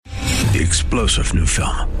The explosive new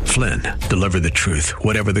film, Flynn, deliver the truth,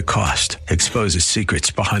 whatever the cost, exposes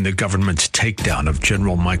secrets behind the government's takedown of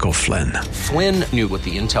General Michael Flynn. Flynn knew what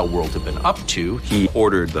the intel world had been up to. He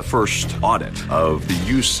ordered the first audit of the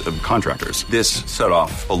use of contractors. This set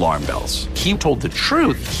off alarm bells. He told the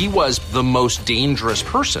truth. He was the most dangerous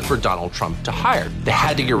person for Donald Trump to hire. They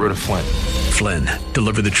had to get rid of Flynn. Flynn,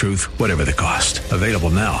 deliver the truth, whatever the cost. Available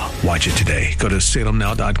now. Watch it today. Go to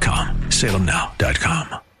salemnow.com.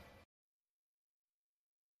 salemnow.com.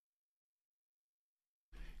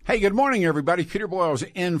 Hey, good morning, everybody. Peter Boyle's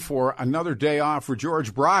in for another day off for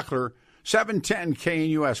George Brockler, 710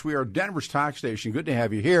 KNUS. We are Denver's talk station. Good to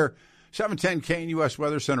have you here. 710 KNUS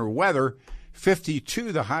Weather Center weather.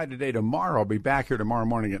 52 the high today. Tomorrow, I'll be back here tomorrow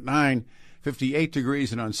morning at 9. 58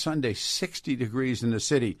 degrees, and on Sunday, 60 degrees in the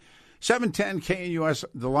city. 710 KNUS,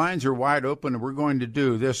 the lines are wide open, and we're going to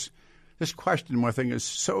do this. This question, I think, is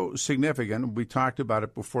so significant. We talked about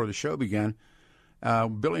it before the show began.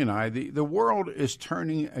 Billy and I, the world is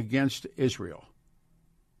turning against Israel.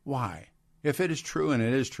 Why? If it is true, and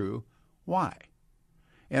it is true, why?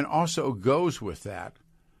 And also goes with that,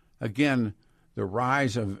 again, the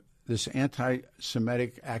rise of this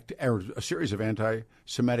anti-Semitic act, or a series of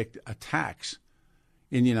anti-Semitic attacks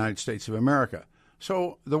in the United States of America.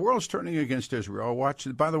 So the world's turning against Israel. Watch.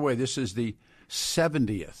 By the way, this is the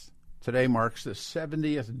 70th. Today marks the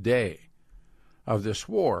 70th day of this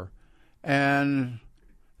war. And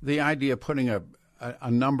the idea of putting a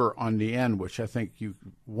number on the end, which I think, you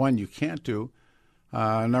can't do.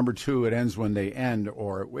 Number two, it ends when they end,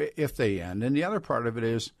 or if they end. And the other part of it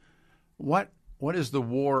is, what is the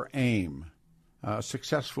war aim?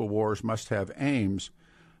 Successful wars must have aims.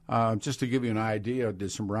 Just to give you an idea, I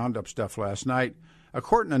did some roundup stuff last night. A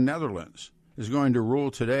court in the Netherlands is going to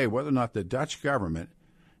rule today whether or not the Dutch government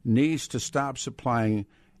needs to stop supplying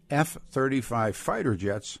F-35 fighter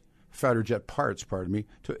jet parts,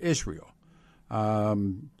 to Israel.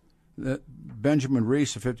 Benjamin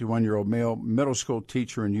Reese, a 51-year-old male middle school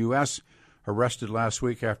teacher in U.S., arrested last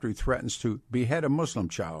week after he threatens to behead a Muslim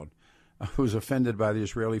child who's offended by the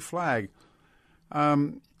Israeli flag.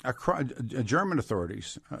 German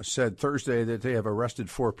authorities said Thursday that they have arrested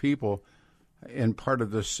 4 people in part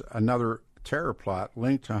of another terror plot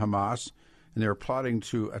linked to Hamas, and they're plotting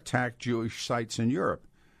to attack Jewish sites in Europe.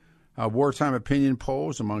 Wartime opinion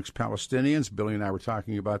polls amongst Palestinians, Billy and I were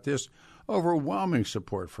talking about this, overwhelming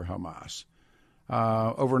support for Hamas.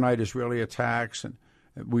 Overnight Israeli attacks, and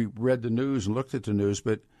we read the news and looked at the news,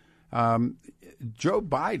 but Joe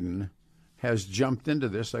Biden has jumped into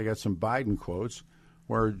this. I got some Biden quotes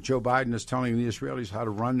where Joe Biden is telling the Israelis how to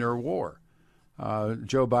run their war.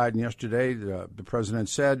 Joe Biden yesterday, the president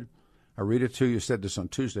said, I read it to you, said this on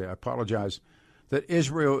Tuesday, I apologize, that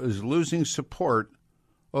Israel is losing support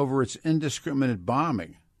over its indiscriminate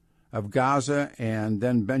bombing of Gaza, and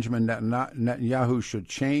then Benjamin Netanyahu should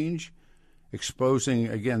change, exposing,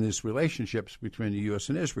 again, these relationships between the U.S.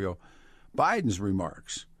 and Israel. Biden's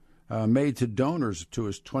remarks made to donors to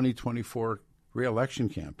his 2024 reelection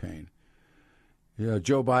campaign.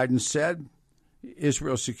 Joe Biden said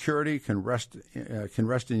Israel's security can rest in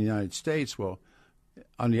the United States. Well,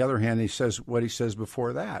 on the other hand, he says what he says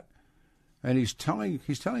before that. And he's telling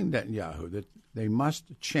Netanyahu that they must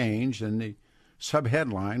change, and the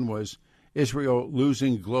subheadline was Israel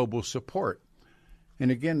losing global support. And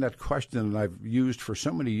again, that question that I've used for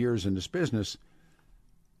so many years in this business,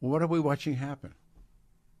 what are we watching happen?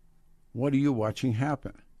 What are you watching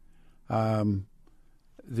happen?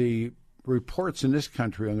 The reports in this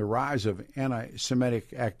country on the rise of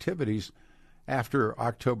anti-Semitic activities after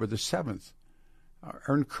October the 7th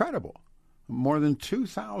are incredible. More than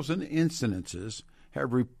 2,000 incidences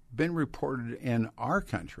have been reported in our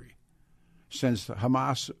country since the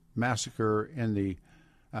Hamas massacre and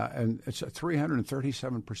it's a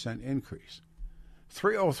 337% increase.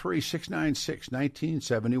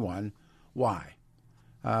 303-696-1971. Why?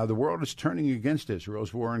 The world is turning against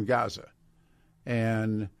Israel's war in Gaza.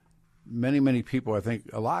 And many, many people, I think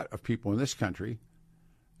a lot of people in this country,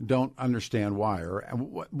 don't understand why.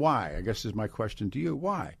 Why, I guess, is my question to you.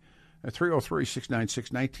 Why?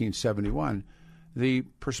 303-696-1971, the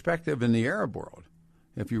perspective in the Arab world,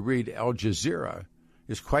 if you read Al Jazeera,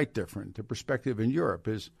 is quite different. The perspective in Europe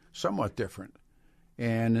is somewhat different.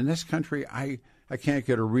 And in this country, I can't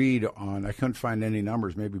get a read on, I couldn't find any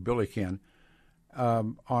numbers, maybe Billy can,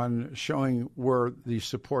 on showing where the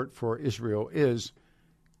support for Israel is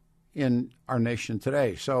in our nation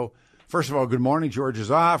today. So, first of all, good morning. George is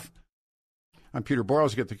off. I'm Peter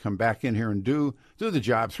Boyles. Get to come back in here and do the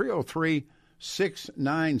job.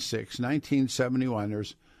 303-696-1971.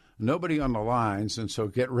 There's nobody on the lines, and so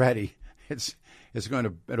get ready.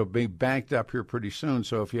 it'll be banked up here pretty soon.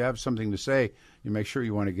 So if you have something to say, you make sure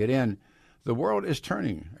you want to get in. The world is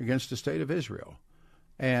turning against the state of Israel,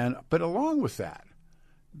 but along with that,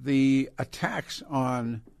 the attacks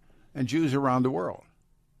on Jews around the world,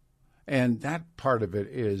 and that part of it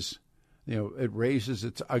is, it raises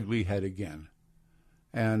its ugly head again.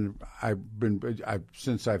 And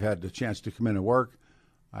since I've had the chance to come in and work,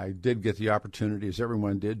 I did get the opportunity, as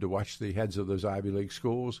everyone did, to watch the heads of those Ivy League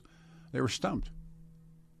schools. They were stumped.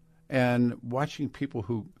 And watching people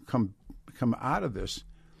who come out of this,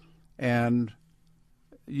 and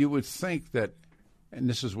you would think that, and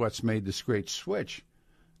this is what's made this great switch,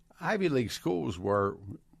 Ivy League schools were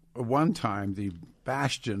at one time the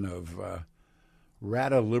bastion of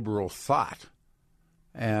radical liberal thought.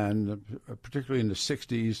 And particularly in the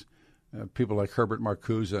 60s, people like Herbert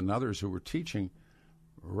Marcuse and others who were teaching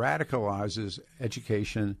radicalizes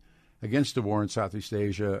education against the war in Southeast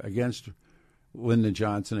Asia, against Lyndon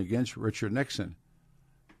Johnson, against Richard Nixon.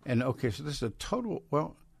 And, okay, so this is a total,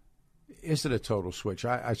 well, is it a total switch?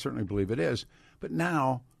 I certainly believe it is. But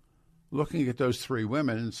now, looking at those three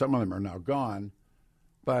women, and some of them are now gone,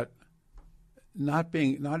 but not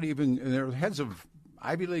even, they're heads of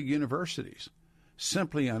Ivy League universities,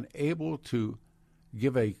 simply unable to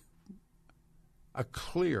give a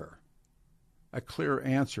clear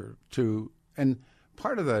answer to, and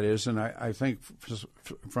part of that is, and I think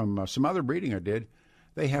from some other reading I did,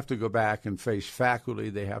 they have to go back and face faculty,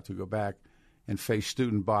 they have to go back and face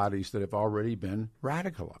student bodies that have already been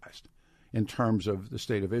radicalized in terms of the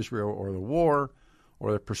state of Israel or the war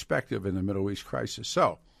or the perspective in the Middle East crisis.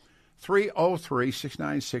 So,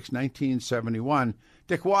 303-696-1971.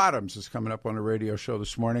 Dick Wadhams is coming up on the radio show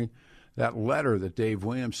this morning. That letter that Dave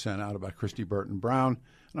Williams sent out about Christy Burton Brown.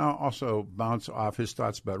 And I'll also bounce off his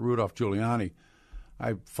thoughts about Rudolph Giuliani.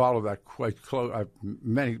 I follow that quite close.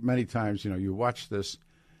 Many times, you watch this.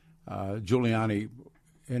 Giuliani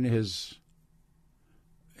in his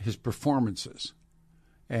performances.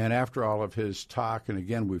 And after all of his talk, and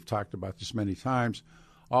again, we've talked about this many times,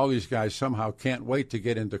 all these guys somehow can't wait to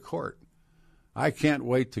get into court. I can't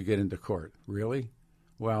wait to get into court. Really?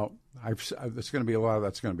 Well, there's going to be a lot of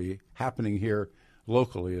that's going to be happening here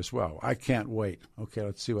locally as well. I can't wait. Okay,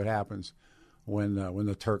 let's see what happens when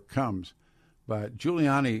the Turk comes. But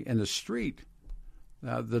Giuliani in the street,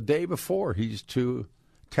 the day before he's to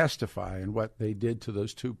testify and what they did to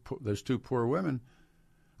those two poor women,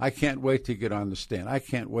 I can't wait to get on the stand. I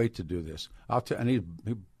can't wait to do this. And he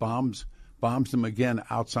bombs them again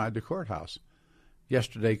outside the courthouse.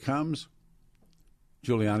 Yesterday comes,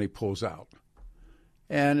 Giuliani pulls out.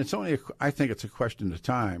 And it's only, I think it's a question of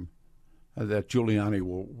time that Giuliani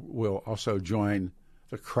will also join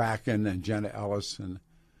the Kraken and Jenna Ellis, and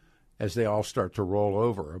as they all start to roll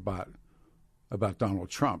over about Donald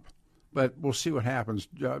Trump. But we'll see what happens.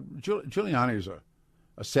 Giuliani is a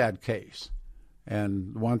sad case.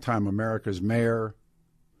 And one time America's mayor,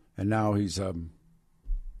 and now he's I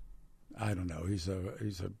don't know, he's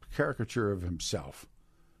a caricature of himself.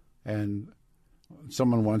 And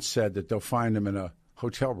someone once said that they'll find him in a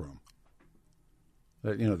hotel room.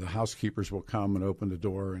 That, the housekeepers will come and open the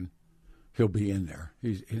door and he'll be in there.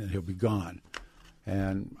 He'll be gone.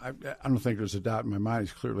 And I don't think there's a doubt in my mind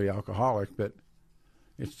he's clearly alcoholic, but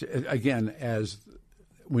it's, again, as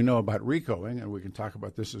we know about RICOing, and we can talk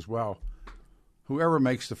about this as well, whoever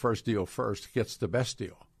makes the first deal first gets the best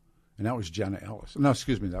deal. And that was Jenna Ellis. No,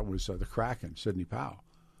 excuse me, that was the Kraken, Sidney Powell.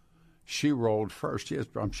 She rolled first.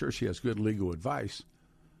 I'm sure she has good legal advice.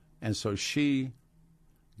 And so she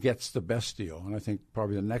gets the best deal. And I think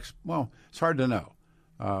probably the next, well, it's hard to know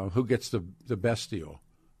who gets the best deal.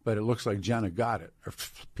 But it looks like Jenna got it. Or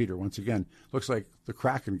Peter, once again, looks like the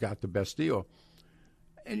Kraken got the best deal.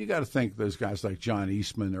 And you got to think those guys like John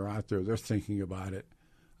Eastman are out there. They're thinking about it.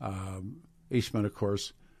 Eastman, of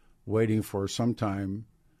course, waiting for some time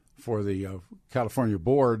for the California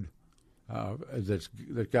board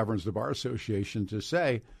that governs the Bar Association to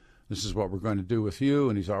say, this is what we're going to do with you.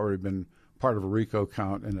 And he's already been part of a RICO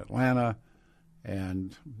count in Atlanta.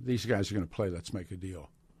 And these guys are going to play Let's Make a Deal.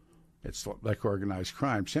 It's like organized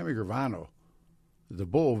crime. Sammy Gravano, the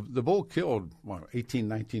bull killed 18,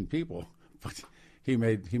 19 people, but he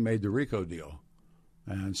made the RICO deal.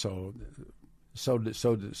 And so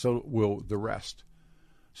will the rest.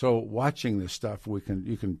 So watching this stuff, you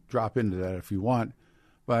can drop into that if you want,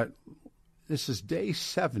 but this is day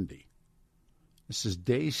 70. This is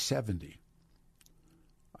day 70.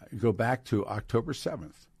 I go back to October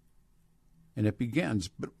 7th, and it begins.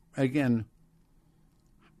 But again,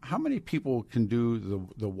 how many people can do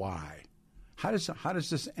the why? How does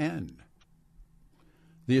this end?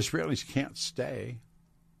 The Israelis can't stay.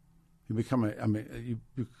 You become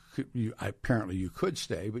apparently you could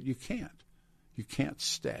stay, but you can't. You can't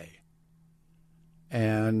stay.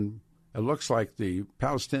 And it looks like the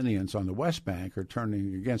Palestinians on the West Bank are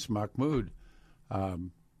turning against Mahmoud,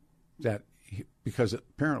 because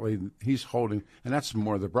apparently he's holding, and that's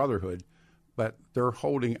more the Brotherhood, but they're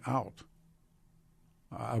holding out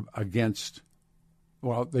against.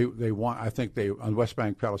 Well, they want. I think on West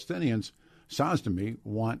Bank Palestinians, sounds to me,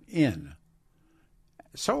 want in.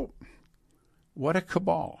 So, what a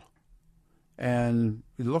cabal! And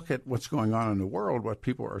you look at what's going on in the world, what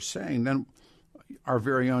people are saying. Then, our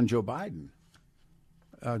very own Joe Biden.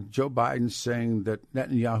 Joe Biden's saying that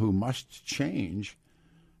Netanyahu must change,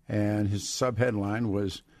 and his subheadline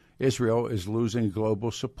was "Israel is losing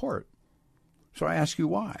global support." So I ask you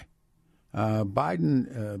why.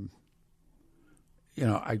 Biden.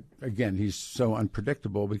 Again, he's so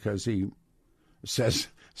unpredictable because he says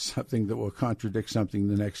something that will contradict something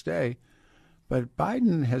the next day. But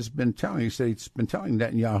Biden has been telling, he's been telling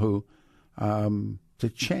Netanyahu to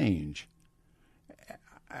change.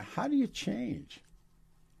 How do you change?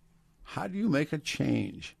 How do you make a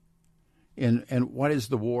change? And what is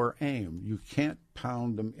the war aim? You can't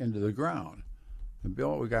pound them into the ground. And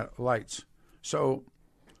Bill, we got lights. So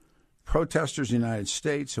protesters in the United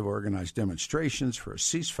States have organized demonstrations for a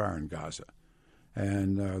ceasefire in Gaza.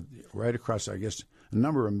 And right across, I guess, a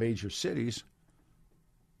number of major cities.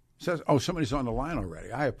 Says, somebody's on the line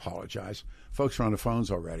already. I apologize. Folks are on the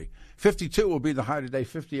phones already. 52 will be the high today,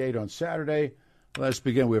 58 on Saturday. Let's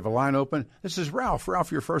begin. We have a line open. This is Ralph.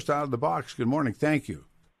 Ralph, you're first out of the box. Good morning. Thank you.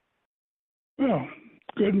 Well,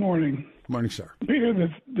 good morning. Good morning, sir.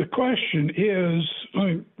 Peter, the question is,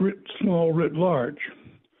 writ small, writ large.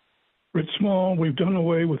 Writ small, we've done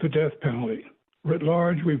away with the death penalty. Writ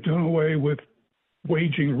large, we've done away with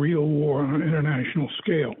waging real war on an international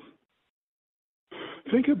scale.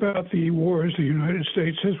 Think about the wars the United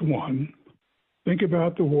States has won. Think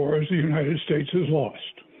about the wars the United States has lost.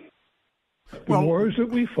 The wars that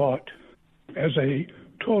we fought as a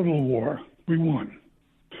total war, we won.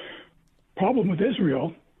 Problem with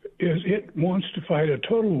Israel is it wants to fight a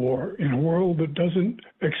total war in a world that doesn't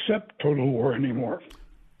accept total war anymore.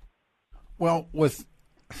 Well,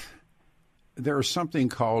 there is something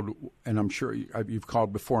called, and I'm sure you've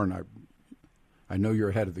called before, and I know you're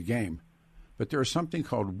ahead of the game, but there is something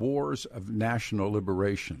called wars of national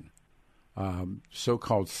liberation,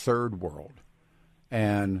 so-called Third World.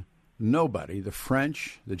 And nobody, the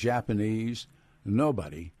French, the Japanese,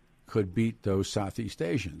 nobody could beat those Southeast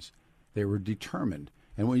Asians. They were determined.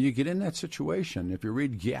 And when you get in that situation, if you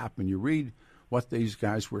read Gap and you read what these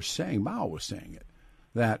guys were saying, Mao was saying it,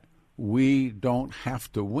 that we don't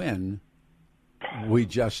have to win, we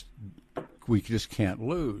just can't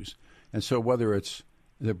lose. And so whether it's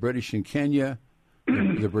the British in Kenya,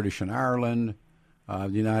 the British in Ireland, the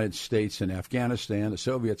United States in Afghanistan, the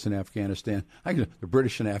Soviets in Afghanistan, the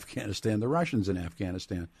British in Afghanistan, the Russians in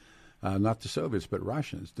Afghanistan, not the Soviets but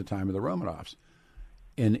Russians, the time of the Romanovs.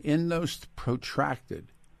 And in those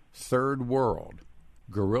protracted Third World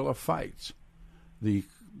guerrilla fights, the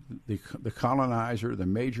colonizer, the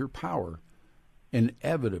major power,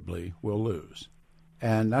 inevitably will lose.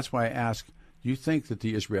 And that's why I ask, do you think that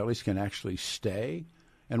the Israelis can actually stay?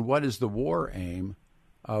 And what is the war aim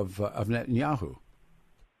of Netanyahu?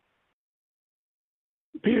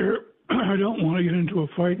 Peter, I don't want to get into a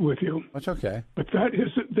fight with you. That's okay. But that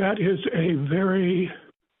is a very,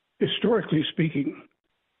 historically speaking,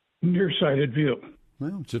 nearsighted view.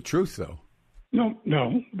 Well, it's the truth, though.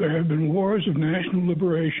 No. There have been wars of national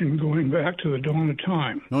liberation going back to the dawn of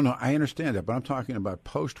time. No, I understand that, but I'm talking about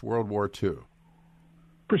post-World War II.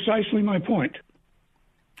 Precisely my point.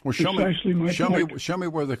 Well, show me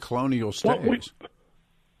where the colonial stays.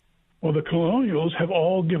 Well, the colonials have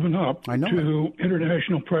all given up to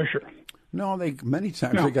international pressure. No, many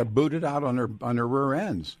times they got booted out on their rear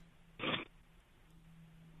ends.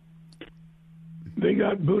 They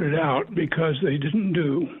got booted out because they didn't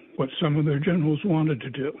do what some of their generals wanted to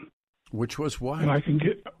do. Which was what? And I can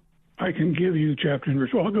give you chapter and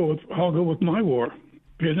verse. Well, I'll go with my war,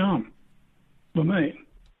 Vietnam, LeMay.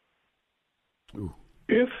 Ooh.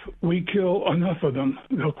 If we kill enough of them,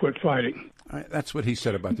 they'll quit fighting. That's what he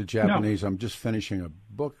said about the Japanese. No. I'm just finishing a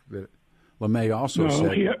book that LeMay also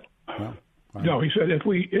said. He said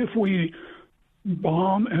if we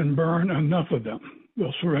bomb and burn enough of them,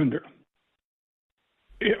 they'll surrender.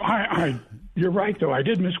 You're right, though. I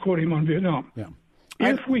did misquote him on Vietnam. Yeah.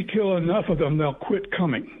 If we kill enough of them, they'll quit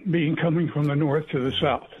coming from the north to the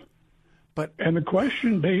south. And the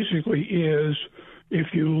question basically is,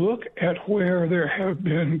 if you look at where there have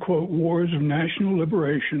been, quote, wars of national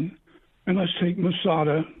liberation, And let's take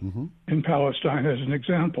Masada in Palestine as an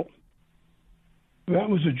example. That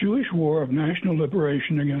was a Jewish war of national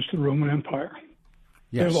liberation against the Roman Empire.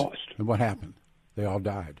 Yes. They lost. And what happened? They all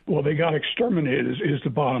died. Well, they got exterminated is the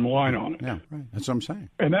bottom line on it. Yeah, right. That's what I'm saying.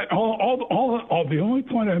 And that all the only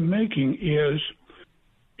point I'm making is,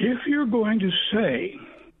 if you're going to say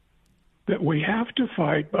that we have to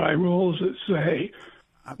fight by rules that say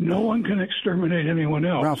no one can exterminate anyone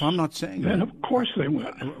else, Ralph, I'm not saying then that. of course they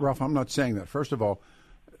win. Ralph, I'm not saying that. First of all,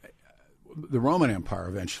 the Roman Empire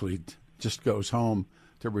eventually just goes home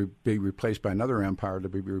to be replaced by another empire, to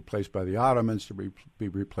be replaced by the Ottomans, to be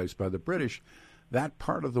replaced by the British. That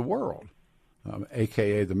part of the world,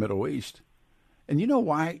 a.k.a. the Middle East. And you know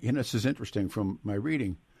why? This is interesting from my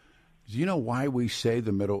reading. Do you know why we say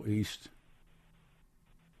the Middle East?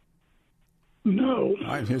 No.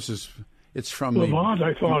 It's from Levant,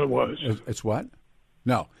 I thought it was. It's what?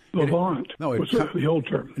 No. Levant. Was the old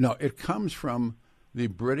term. No, it comes from the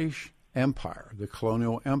British Empire, the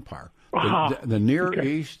colonial empire. The Near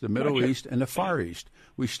East, the Middle East, and the Far East.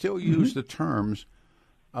 We still use the terms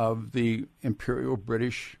of the Imperial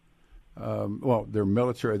British, their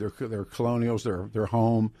military, their colonials, their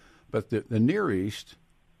home, but the Near East,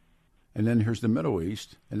 and then here's the Middle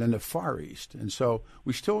East, and then the Far East. And so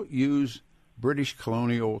we still use British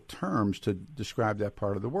colonial terms to describe that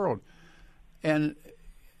part of the world. And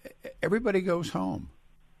everybody goes home.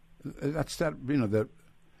 That's the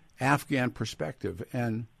Afghan perspective.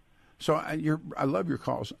 And so I love your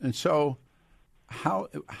calls. And so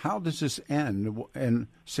how does this end? And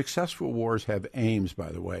successful wars have aims,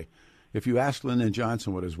 by the way. If you ask Lyndon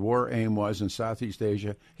Johnson what his war aim was in Southeast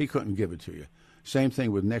Asia, he couldn't give it to you. Same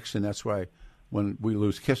thing with Nixon. That's why when we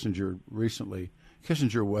lose Kissinger recently,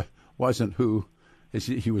 Kissinger wasn't who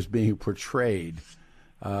he was being portrayed.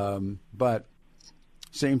 But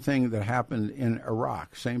same thing that happened in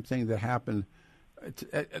Iraq. Same thing that happened.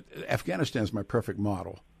 Afghanistan is my perfect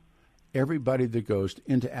model. Everybody that goes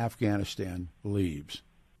into Afghanistan leaves.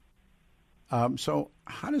 So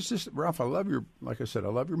how does this, Ralph, like I said, I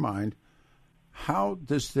love your mind. How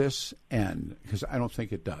does this end? Because I don't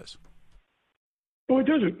think it does. Well, it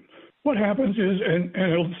doesn't. What happens is, and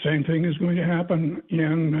the same thing is going to happen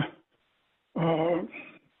in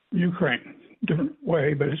Ukraine, different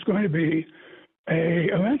way, but it's going to be a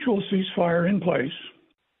eventual ceasefire in place.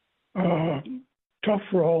 Tough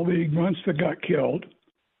for all the grunts that got killed.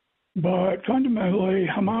 But fundamentally,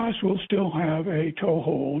 Hamas will still have a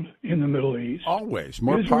toehold in the Middle East. Always.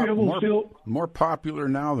 More popular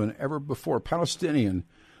now than ever before. Palestinian,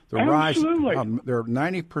 the Absolutely. rise, there are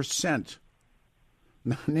 90%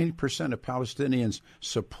 of Palestinians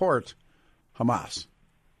support Hamas.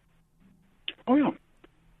 Oh, yeah.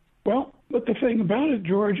 Well, but the thing about it,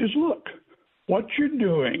 George, is look, what you're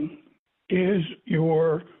doing is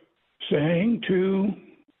you're saying to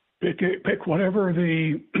pick whatever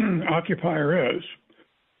the occupier is,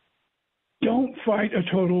 don't fight a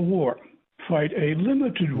total war. Fight a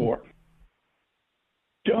limited war.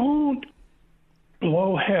 Don't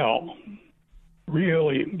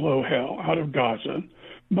really blow hell out of Gaza,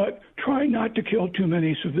 but try not to kill too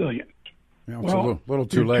many civilians. Yeah, it's a little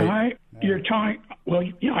too late. You're tying, well,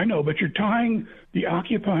 yeah, I know, but you're tying the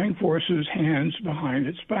occupying force's hands behind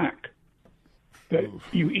its back. That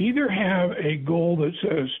you either have a goal that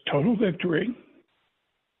says total victory,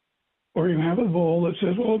 or you have a goal that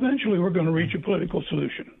says, well, eventually we're going to reach a political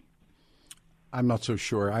solution. I'm not so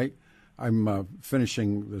sure. I'm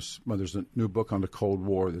finishing this. Well, there's a new book on the Cold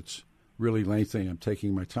War that's really lengthy. I'm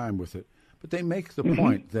taking my time with it. But they make the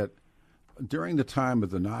point that during the time of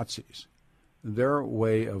the Nazis, their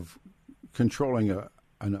way of controlling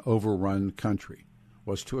an overrun country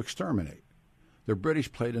was to exterminate. The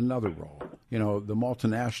British played another role. The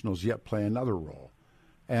multinationals yet play another role.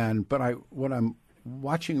 But what I'm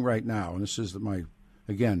watching right now, and this is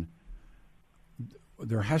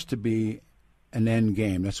there has to be an end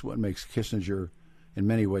game. That's what makes Kissinger in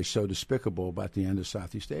many ways so despicable about the end of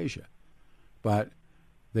Southeast Asia. But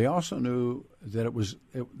they also knew that it was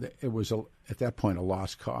at that point a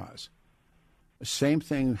lost cause. The same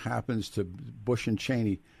thing happens to Bush and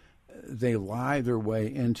Cheney. They lie their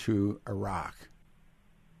way into Iraq.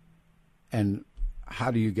 And how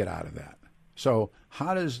do you get out of that? So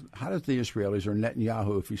how does the Israelis, or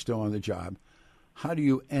Netanyahu, if he's still on the job, how do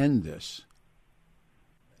you end this?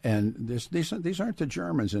 And these aren't the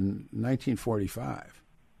Germans in 1945.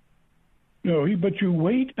 No, but you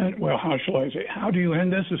wait, and how shall I say? How do you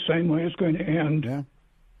end this? The same way it's going to end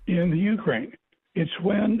in the Ukraine. It's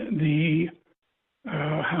when the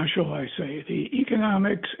how shall I say, the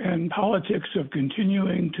economics and politics of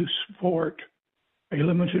continuing to support a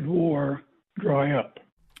limited war dry up.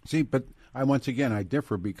 See, but once again, I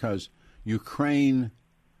differ because Ukraine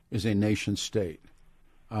is a nation state.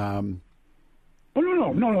 No.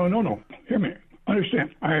 Hear me.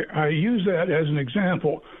 Understand. I use that as an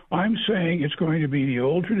example. I'm saying it's going to be the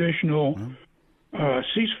old traditional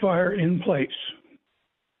ceasefire in place.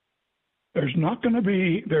 There's not going to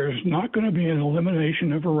be an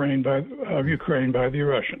elimination of Ukraine by the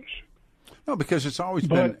Russians. No, because it's always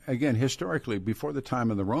been, again, historically, before the time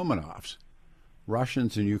of the Romanovs,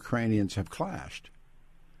 Russians and Ukrainians have clashed.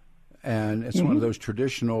 And it's one of those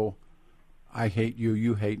traditional, I hate you,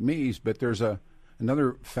 you hate me's, but there's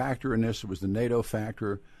another factor in this. It was the NATO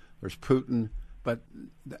factor. There's Putin, but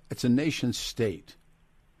it's a nation state.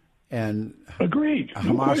 And agreed.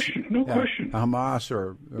 No question. Hamas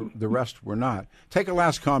or the rest were not. Take a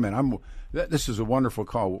last comment. This is a wonderful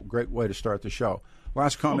call. Great way to start the show.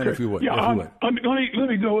 Last comment, if you would. Yeah, let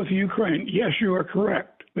me go with Ukraine. Yes, you are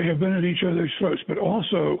correct. They have been at each other's throats, but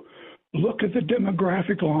also look at the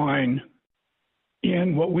demographic line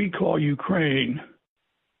in what we call Ukraine,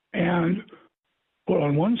 and put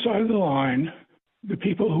on one side of the line the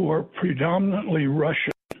people who are predominantly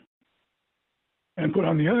Russian, and put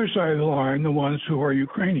on the other side of the line the ones who are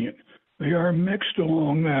Ukrainian. They are mixed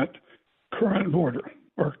along that current border,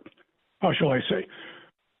 or how shall I say,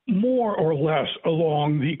 more or less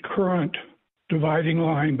along the current dividing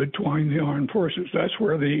line between the armed forces. That's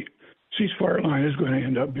where the ceasefire line is going to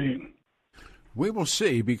end up being. We will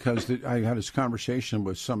see, because I had this conversation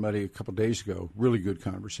with somebody a couple of days ago, really good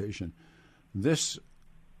conversation. This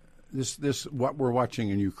what we're watching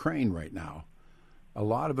in Ukraine right now, a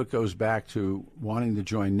lot of it goes back to wanting to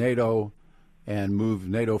join NATO and move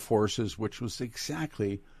NATO forces, which was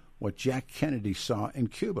exactly what Jack Kennedy saw in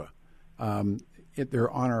Cuba.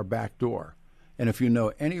 They're on our back door. And if you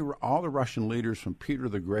know all the Russian leaders from Peter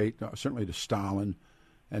the Great, certainly to Stalin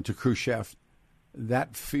and to Khrushchev,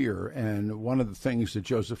 that fear, and one of the things that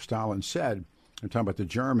Joseph Stalin said, I'm talking about the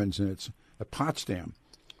Germans, and it's at Potsdam,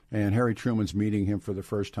 and Harry Truman's meeting him for the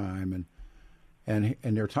first time, and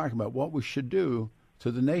they're talking about what we should do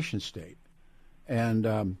to the nation state.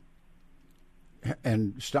 And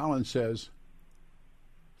Stalin says,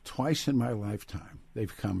 twice in my lifetime,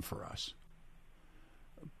 they've come for us.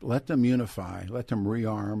 Let them unify, let them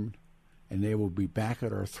rearm, and they will be back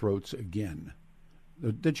at our throats again.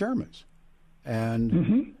 The Germans.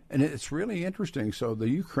 And it's really interesting. So the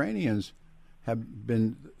Ukrainians have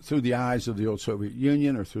been, through the eyes of the old Soviet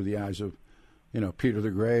Union or through the eyes of, Peter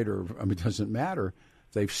the Great, it doesn't matter.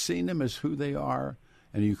 They've seen them as who they are,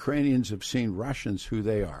 and the Ukrainians have seen Russians who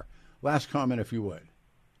they are. Last comment, if you would.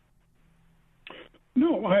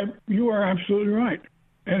 No, you are absolutely right.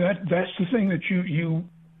 And that's the thing, that you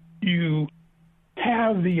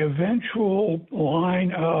have the eventual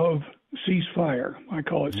line of ceasefire. I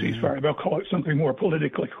call it ceasefire. They'll call it something more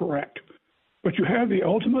politically correct. But you have the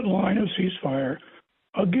ultimate line of ceasefire,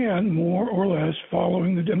 again, more or less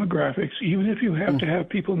following the demographics, even if you have to have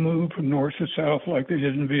people move from north to south like they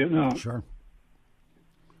did in Vietnam. Sure.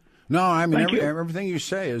 No, I mean, everything you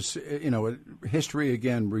say is, history,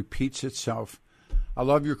 again, repeats itself. I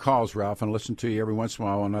love your calls, Ralph, and listen to you every once in a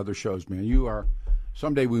while on other shows, man. You are,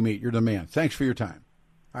 someday we meet. You're the man. Thanks for your time.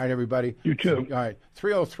 All right, everybody. You too. All right,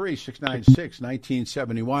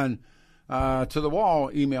 303-696-1971. To the wall,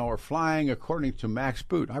 email or flying, according to Max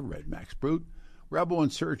Boot. I've read Max Boot. Rebel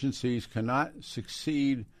insurgencies cannot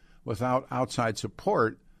succeed without outside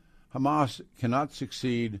support. Hamas cannot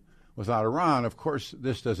succeed without Iran. Of course,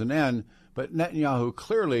 this doesn't end, but Netanyahu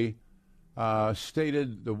clearly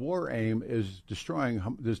stated the war aim is destroy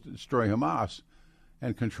Hamas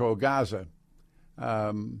and control Gaza.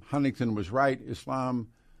 Huntington was right. Islam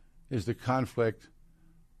is the conflict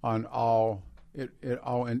on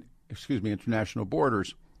international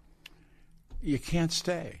borders. You can't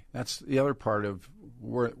stay. That's the other part of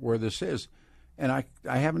where this is. And I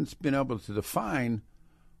haven't been able to define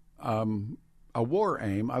a war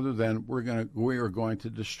aim other than we are going to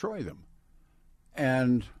destroy them.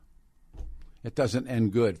 And it doesn't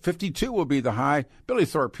end good. 52 will be the high. Billy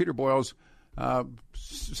Thorpe, Peter Boyles,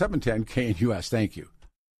 710 KNUS. Thank you.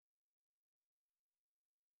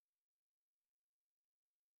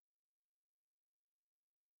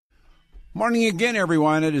 Morning again,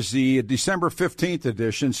 everyone. It is the December 15th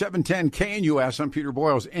edition, 710 KNUS. I'm Peter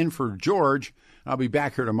Boyles, in for George. I'll be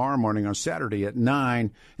back here tomorrow morning on Saturday at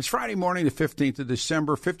 9. It's Friday morning, the 15th of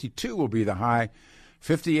December. 52 will be the high.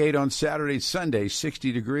 58 on Saturday, Sunday,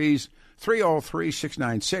 60 degrees.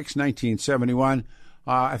 303-696-1971.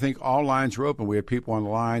 I think all lines are open. We have people on the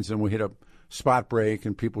lines, and we hit a spot break,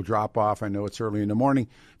 and people drop off. I know it's early in the morning.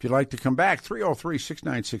 If you'd like to come back,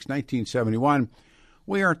 303-696-1971.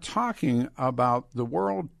 We are talking about the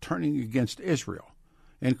world turning against Israel,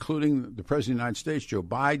 including the President of the United States, Joe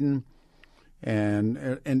Biden. And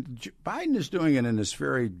Biden is doing it in this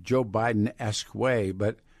very Joe Biden-esque way,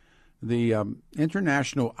 but the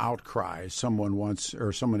international outcry, someone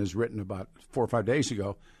has written about 4 or 5 days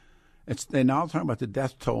ago, they're now talking about the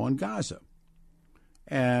death toll in Gaza.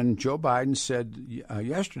 And Joe Biden said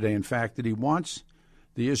yesterday, in fact, that he wants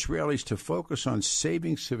the Israelis to focus on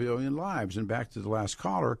saving civilian lives. And back to the last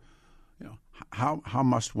caller, how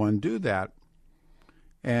must one do that?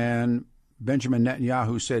 And Benjamin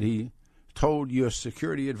Netanyahu said he told U.S.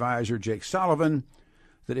 Security Advisor Jake Sullivan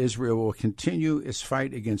that Israel will continue its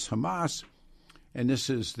fight against Hamas, and this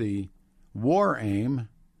is the war aim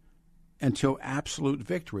until absolute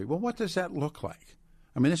victory. Well, what does that look like?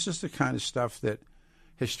 I mean, this is the kind of stuff that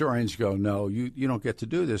historians go, no, you don't get to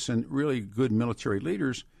do this. And really good military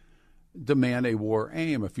leaders demand a war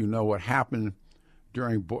aim. If you know what happened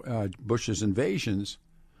during Bush's invasions,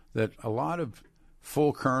 that a lot of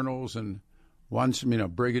full colonels and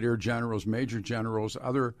brigadier generals, major generals,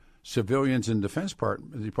 other civilians in the Defense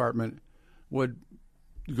Department would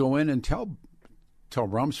go in and tell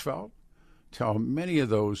Rumsfeld, tell many of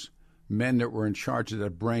those men that were in charge of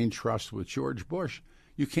that brain trust with George Bush,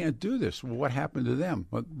 you can't do this. Well, what happened to them?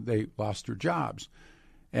 Well, they lost their jobs.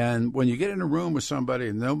 And when you get in a room with somebody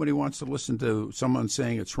and nobody wants to listen to someone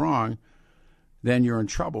saying it's wrong, then you're in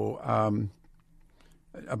trouble.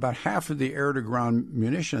 About half of the air-to-ground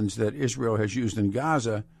munitions that Israel has used in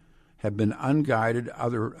Gaza have been unguided,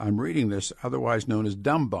 I'm reading this, otherwise known as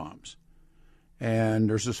dumb bombs. And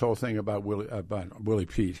there's this whole thing about Willie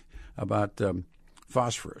Pete, about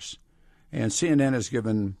phosphorus. And CNN has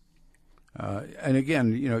given, and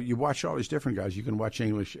again, you watch all these different guys. You can watch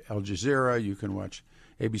English Al Jazeera, you can watch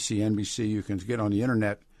ABC, NBC, you can get on the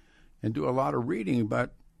internet and do a lot of reading,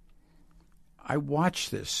 but I watch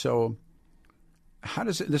this. So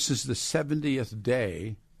this is the 70th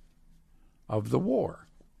day of the war.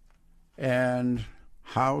 And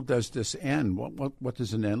how does this end? What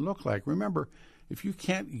does an end look like? Remember, if you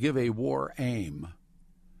can't give a war aim,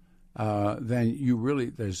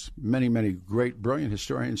 then there's many, many great, brilliant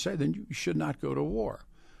historians say, then you should not go to war.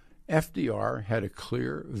 FDR had a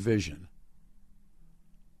clear vision.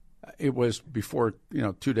 It was before,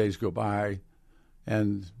 2 days go by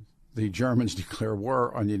and the Germans declare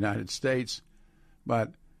war on the United States,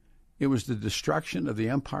 but it was the destruction of the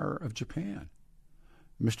Empire of Japan.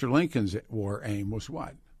 Mr. Lincoln's war aim was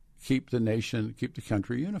what? Keep the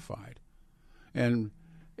country unified. And,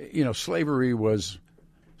 slavery was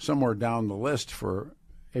somewhere down the list for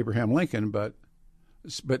Abraham Lincoln, but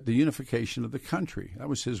the unification of the country, that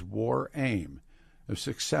was his war aim. It was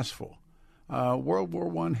successful. World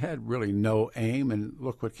War I had really no aim, and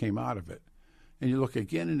look what came out of it. And you look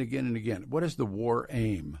again and again and again. What is the war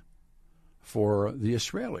aim for the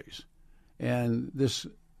Israelis? And this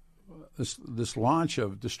launch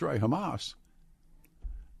of destroy Hamas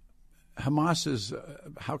is,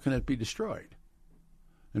 how can it be destroyed?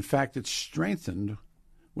 In fact, it's strengthened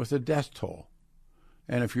with a death toll.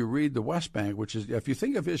 And if you read the West Bank, if you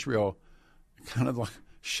think of Israel kind of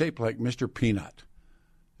shaped like Mr. Peanut,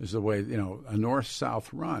 is the way, a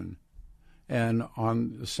north-south run. And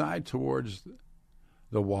on the side towards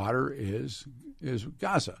the water is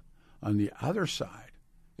Gaza. On the other side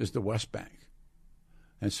is the West Bank.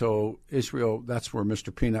 And so Israel, that's where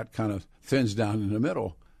Mr. Peanut kind of thins down in the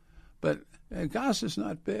middle. But Gaza's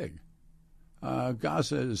not big.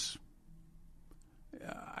 Gaza is,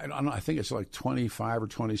 I don't know, I think it's like 25 or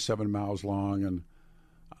 27 miles long and,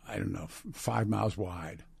 5 miles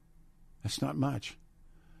wide. That's not much.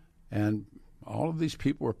 And all of these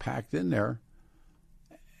people were packed in there,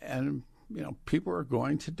 and, people are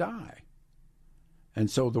going to die. And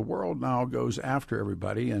so the world now goes after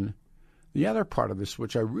everybody. And the other part of this,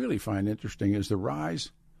 which I really find interesting, is the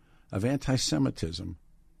rise of anti-Semitism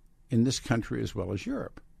in this country as well as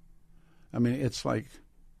Europe. I mean, it's like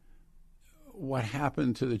what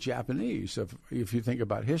happened to the Japanese. If you think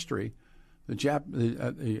about history,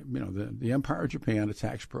 the Empire of Japan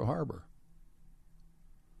attacks Pearl Harbor.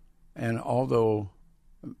 And although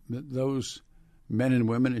those men and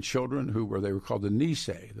women and children they were called the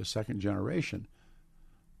Nisei, the second generation,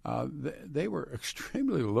 they were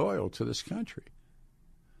extremely loyal to this country.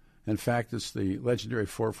 In fact, it's the legendary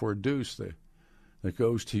 44 Deuce that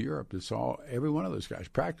goes to Europe. It's every one of those guys,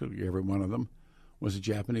 practically every one of them, was a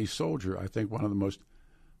Japanese soldier. I think one of the most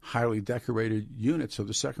highly decorated units of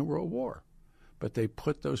the Second World War. But they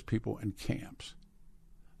put those people in camps.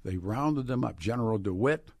 They rounded them up. General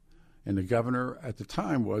DeWitt, and the governor at the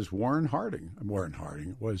time was Warren Harding. Warren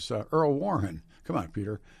Harding was Earl Warren. Come on,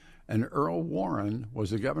 Peter. And Earl Warren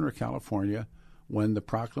was the governor of California when the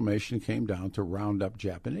proclamation came down to round up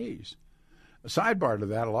Japanese. A sidebar to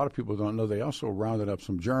that, a lot of people don't know they also rounded up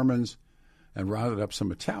some Germans and rounded up some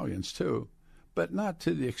Italians too, but not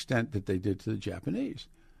to the extent that they did to the Japanese.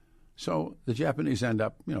 So the Japanese end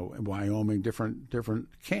up, in Wyoming, different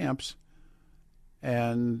camps,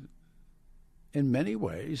 and in many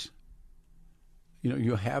ways,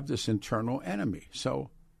 you have this internal enemy. So,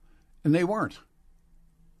 and they weren't.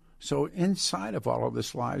 So inside of all of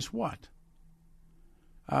this lies what?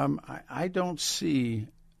 I don't see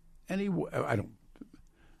any. I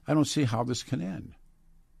don't see how this can end.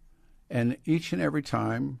 And each and every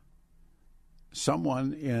time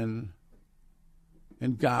someone in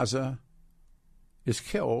Gaza is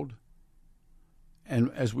killed,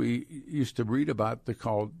 and as we used to read about, they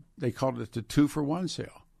called it the 2-for-1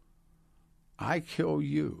 sale. I kill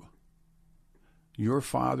you. Your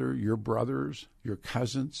father, your brothers, your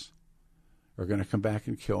cousins are going to come back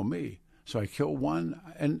and kill me. So I kill one,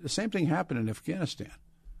 and the same thing happened in Afghanistan.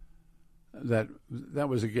 That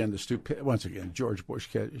was, again, once again, George Bush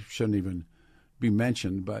shouldn't even be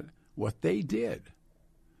mentioned, but what they did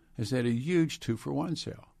is they had a huge 2-for-1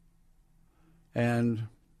 sale. And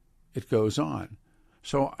it goes on.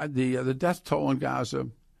 So the death toll in Gaza,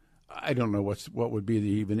 I don't know what would be the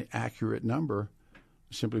even accurate number,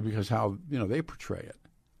 simply because how they portray it.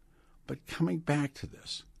 But coming back to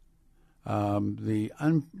this, the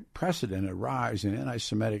unprecedented rise in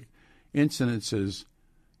anti-Semitic incidences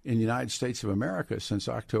in the United States of America since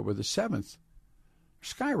October the 7th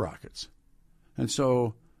skyrockets. And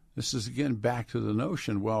so this is, again, back to the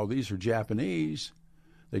notion, well, these are Japanese.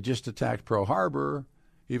 They just attacked Pearl Harbor,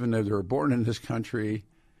 even though they were born in this country,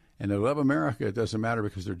 and they love America. It doesn't matter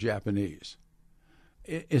because they're Japanese.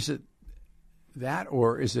 Is it that,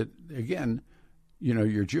 or is it, again,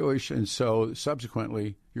 you're Jewish, and so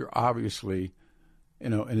subsequently you're obviously,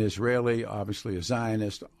 an Israeli, obviously a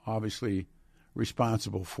Zionist, obviously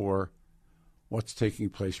responsible for what's taking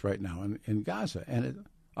place right now in Gaza. And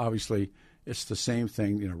obviously it's the same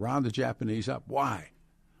thing, round the Japanese up. Why?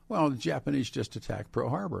 Well, the Japanese just attacked Pearl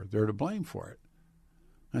Harbor. They're to blame for it.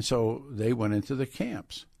 And so they went into the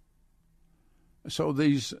camps. So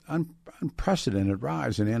these unprecedented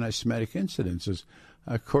rise in anti-Semitic incidences,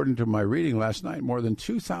 according to my reading last night, more than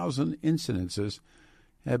 2,000 incidences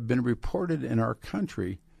have been reported in our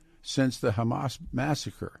country since the Hamas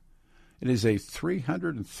massacre. It is a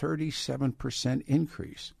 337%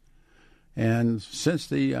 increase. And since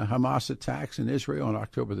the Hamas attacks in Israel on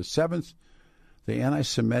October the 7th, the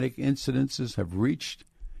anti-Semitic incidences have reached,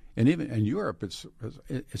 and even in Europe, it's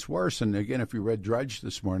worse. And again, if you read Drudge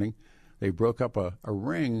this morning, they broke up a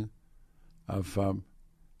ring of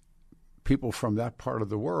people from that part of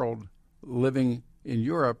the world living in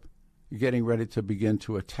Europe, getting ready to begin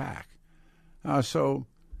to attack. So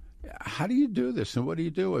how do you do this, and what do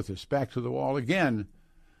you do with this? Back to the wall again.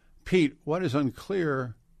 Pete, what is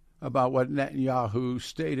unclear about what Netanyahu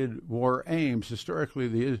stated war aims? Historically,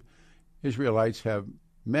 the Israelites have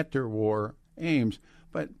met their war aims,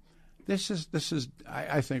 but this is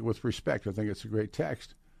I think, with respect, I think it's a great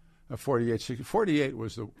text. 48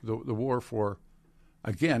 was the war for,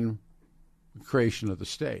 again, creation of the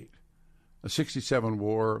state. The 67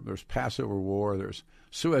 war, there's Passover war, there's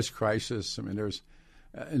Suez Crisis, there's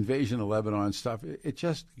invasion of Lebanon stuff. It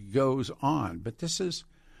just goes on. But this is,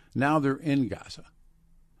 now they're in Gaza.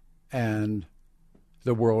 And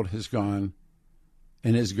the world has gone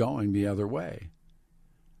and is going the other way.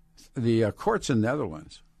 The courts in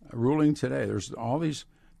Netherlands ruling today, there's all these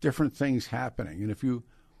different things happening. And if you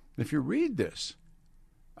read this,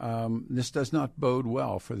 this does not bode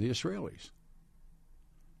well for the Israelis.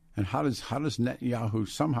 And how does Netanyahu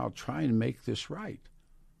somehow try and make this right?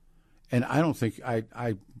 And I don't think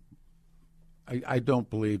I don't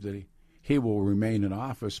believe that he will remain in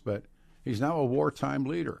office, but he's now a wartime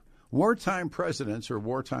leader. Wartime presidents or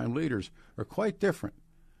wartime leaders are quite different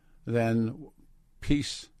than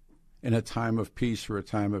peace in a time of peace or a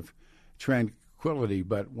time of tranquility.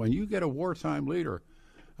 But when you get a wartime leader,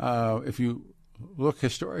 if you look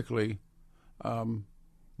historically,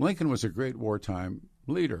 Lincoln was a great wartime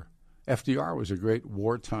leader. FDR was a great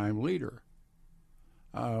wartime leader.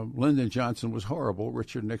 Lyndon Johnson was horrible.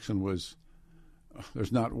 Richard Nixon was,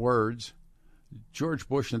 there's not words. George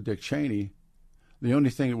Bush and Dick Cheney, the only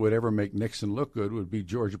thing that would ever make Nixon look good would be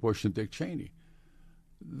George Bush and Dick Cheney.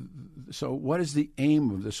 So what is the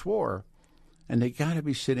aim of this war? And they got to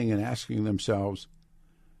be sitting and asking themselves,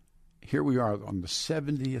 here we are on the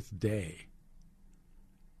 70th day.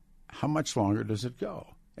 How much longer does it go?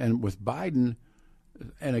 And with Biden,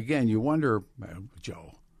 and again, you wonder,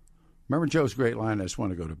 Joe, Remember Joe's great line, I just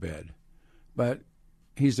want to go to bed. But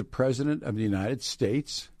he's the president of the United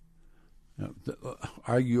States,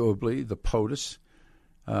 arguably the POTUS.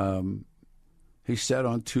 He said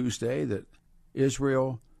on Tuesday that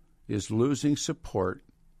Israel is losing support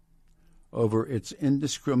over its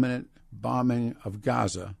indiscriminate bombing of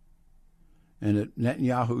Gaza and that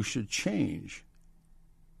Netanyahu should change.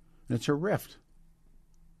 And it's a rift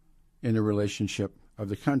in the relationship of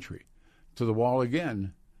the country. To the wall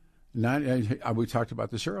again. We talked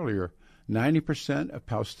about this earlier. 90% of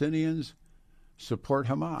Palestinians support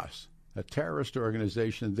Hamas. A terrorist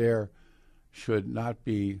organization there should not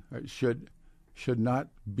be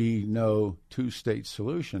no two-state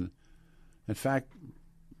solution. In fact,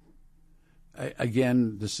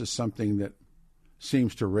 again, this is something that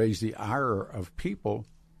seems to raise the ire of people.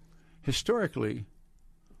 Historically,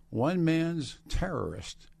 one man's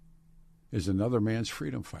terrorist is another man's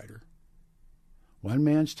freedom fighter. One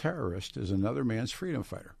man's terrorist is another man's freedom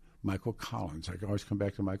fighter. Michael Collins. I can always come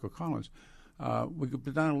back to Michael Collins. We could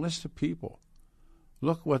put down a list of people.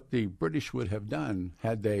 Look what the British would have done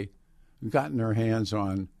had they gotten their hands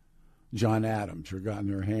on John Adams or gotten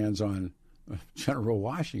their hands on General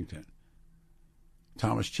Washington,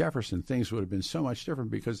 Thomas Jefferson. Things would have been so much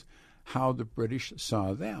different because how the British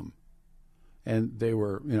saw them. And they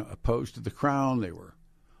were, opposed to the crown. They were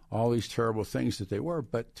all these terrible things that they were.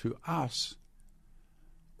 But to us,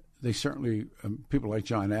 they certainly, people like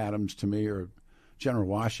John Adams to me, or General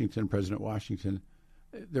Washington, President Washington,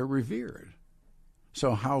 they're revered.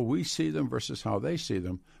 So how we see them versus how they see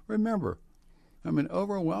them, remember,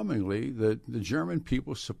 overwhelmingly, the German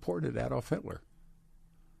people supported Adolf Hitler.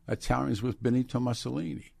 Italians with Benito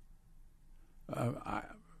Mussolini.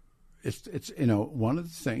 It's one of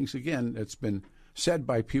the things, again, it's been said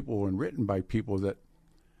by people and written by people that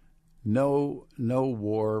no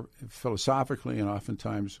war, philosophically and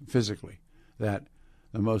oftentimes physically, that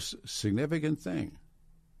the most significant thing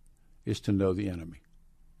is to know the enemy.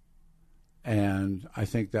 And I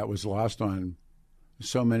think that was lost on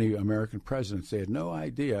so many American presidents. They had no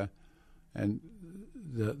idea, and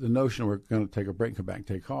the notion, we're going to take a break and come back and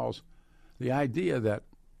take calls, the idea that,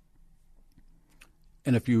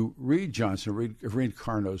 and if you read Johnson, read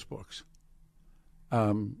Carnot's books,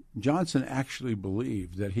 Johnson actually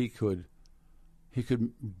believed that he could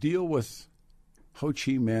deal with Ho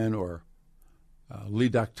Chi Minh or Lee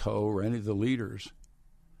Duc-Tho or any of the leaders,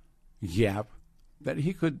 that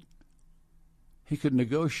he could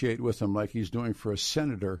negotiate with them like he's doing for a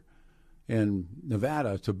senator in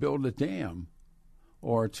Nevada to build a dam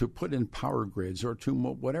or to put in power grids or to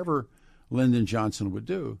whatever Lyndon Johnson would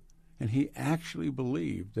do. And he actually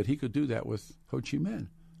believed that he could do that with Ho Chi Minh.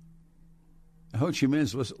 Ho Chi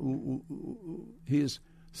Minh is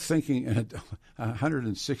thinking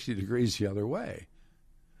 160 degrees the other way.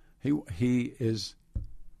 He is,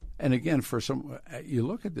 and again, for some, you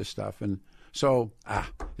look at this stuff, and so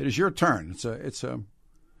it is your turn. It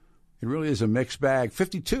really is a mixed bag.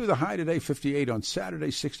 52 the high today, 58 on Saturday,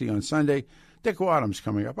 60 on Sunday. Dick Wadham's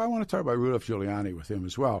coming up. I want to talk about Rudolph Giuliani with him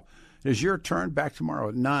as well. It is your turn. Back tomorrow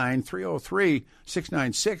at 9,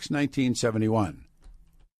 303-696-1971.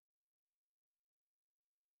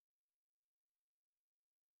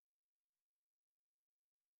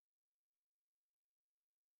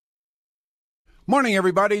 Morning,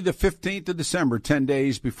 everybody. The 15th of December, 10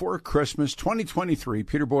 days before Christmas, 2023.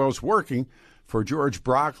 Peter Boyle's working for George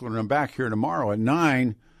Brockler, and I'm back here tomorrow at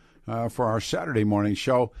 9 for our Saturday morning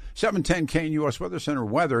show. 710 KNUS Weather Center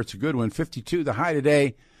weather. It's a good one. 52 the high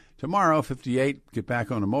today. Tomorrow, 58, get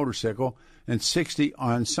back on a motorcycle, and 60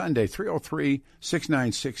 on Sunday,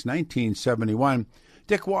 303-696-1971.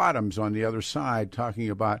 Dick Wadham's on the other side talking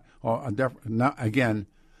about, again,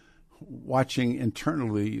 watching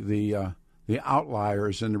internally the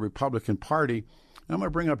outliers in the Republican Party. And I'm going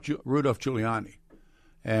to bring up Rudolph Giuliani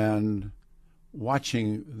and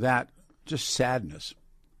watching that, just sadness,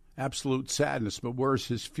 absolute sadness. But where's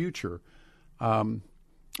his future? And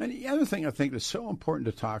the other thing I think that's so important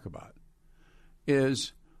to talk about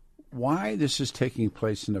is why this is taking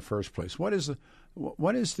place in the first place. What is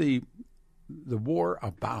the war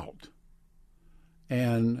about?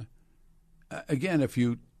 And again, if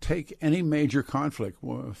you take any major conflict,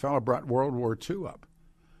 a fellow brought World War II up.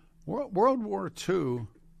 World War II,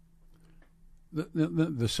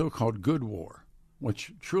 the so-called good war,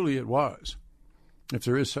 which truly it was, if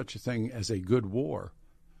there is such a thing as a good war.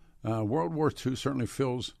 World War II certainly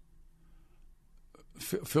fills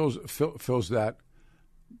that.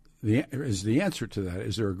 Is the answer to that?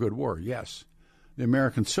 Is there a good war? Yes. The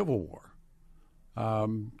American Civil War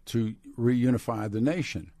to reunify the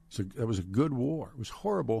nation. So that was a good war. It was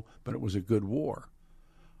horrible, but it was a good war.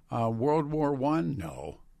 World War I?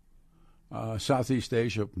 No. Southeast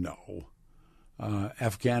Asia? No.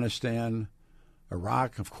 Afghanistan,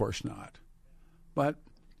 Iraq? Of course not. But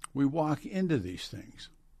we walk into these things.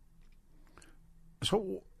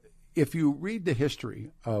 So if you read the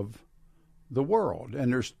history of the world,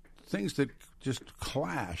 and there's things that just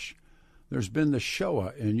clash, there's been the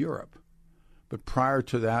Shoah in Europe. But prior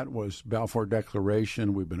to that was Balfour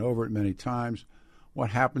Declaration. We've been over it many times.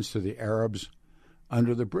 What happens to the Arabs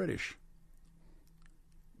under the British?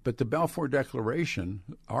 But the Balfour Declaration,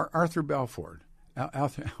 Arthur Balfour,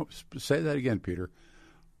 say that again, Peter.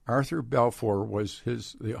 Arthur Balfour was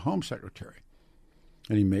the Home Secretary,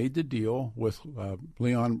 and he made the deal with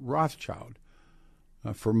Leon Rothschild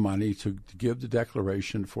for money to give the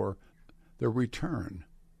declaration for the return.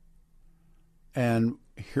 And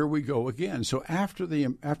here we go again. So after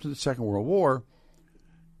the Second World War,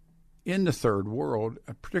 in the Third World,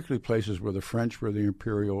 particularly places where the French were the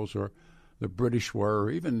Imperials or the British were, or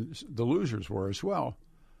even the losers were as well,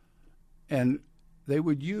 and they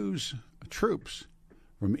would use troops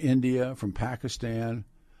from India, from Pakistan,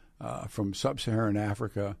 from sub-Saharan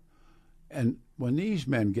Africa. And when these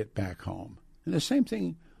men get back home, and the same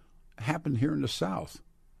thing happened here in the South,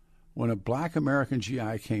 when a black American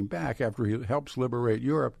GI came back after he helps liberate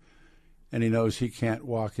Europe, and he knows he can't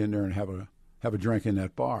walk in there and have a drink in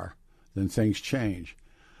that bar, then things change.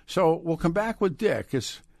 So we'll come back with Dick.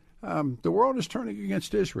 The world is turning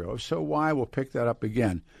against Israel. So why? We'll pick that up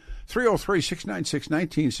again.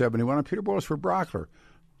 303-696-1971. I'm Peter Boyles for Brockler.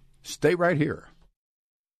 Stay right here.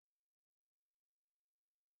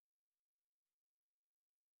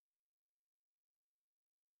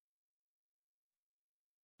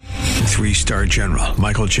 Three-star General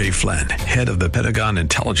Michael J. Flynn, head of the Pentagon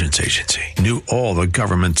Intelligence Agency, knew all the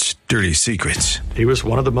government's dirty secrets. He was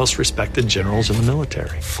one of the most respected generals in the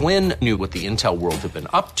military. Flynn knew what the intel world had been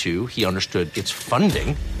up to. He understood its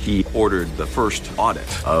funding. He ordered the first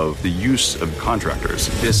audit of the use of contractors.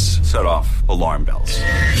 This set off alarm bells.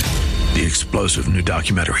 The explosive new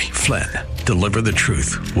documentary, Flynn, Deliver the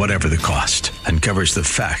Truth, Whatever the Cost, uncovers the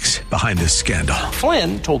facts behind this scandal.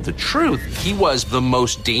 Flynn told the truth. He was the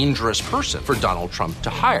most dangerous person for Donald Trump to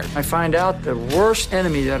hire. I find out the worst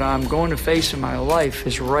enemy that I'm going to face in my life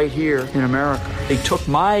is right here in America. They took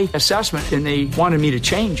my assessment and they wanted me to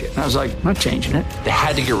change it. And I was like, I'm not changing it. They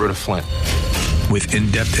had to get rid of Flynn. With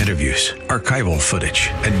in-depth interviews, archival footage,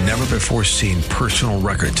 and never-before-seen personal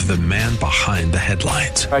records of the man behind the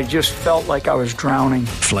headlines. I just felt like I was drowning.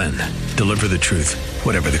 Flynn, Deliver the Truth,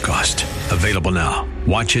 Whatever the Cost. Available now.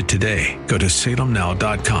 Watch it today. Go to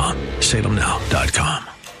salemnow.com. salemnow.com.